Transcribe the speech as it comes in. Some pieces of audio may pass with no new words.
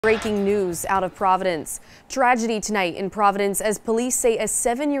Breaking news out of Providence. Tragedy tonight in Providence as police say a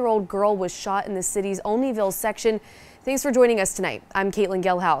 7-year-old girl was shot in the city's Olneyville section. Thanks for joining us tonight. I'm Caitlin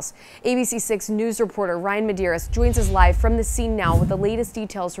Gelhaus. ABC 6 News reporter Ryan Medeiros joins us live from the scene now with the latest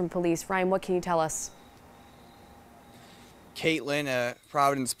details from police. Ryan, what can you tell us? Caitlin,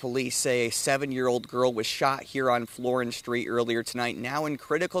 Providence police say a 7-year-old girl was shot here on Florence Street earlier tonight, now in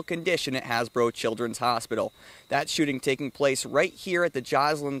critical condition at Hasbro Children's Hospital. That shooting taking place right here at the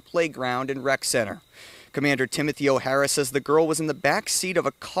Joslyn Playground and Rec Center. Commander Timothy O'Hara says the girl was in the back seat of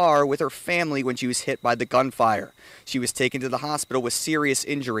a car with her family when she was hit by the gunfire. She was taken to the hospital with serious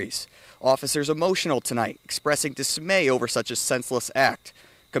injuries. Officers emotional tonight, expressing dismay over such a senseless act.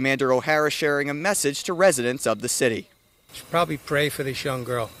 Commander O'Hara sharing a message to residents of the city. Should probably pray for this young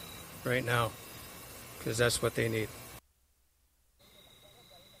girl right now, because that's what they need.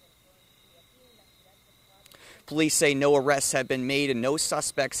 Police say no arrests have been made and no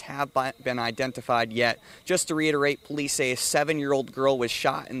suspects have been identified yet. Just to reiterate, police say a 7-year-old girl was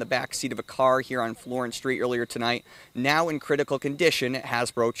shot in the backseat of a car here on Florence Street earlier tonight, now in critical condition at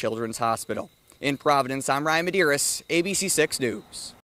Hasbro Children's Hospital. In Providence, I'm Ryan Medeiros, ABC 6 News.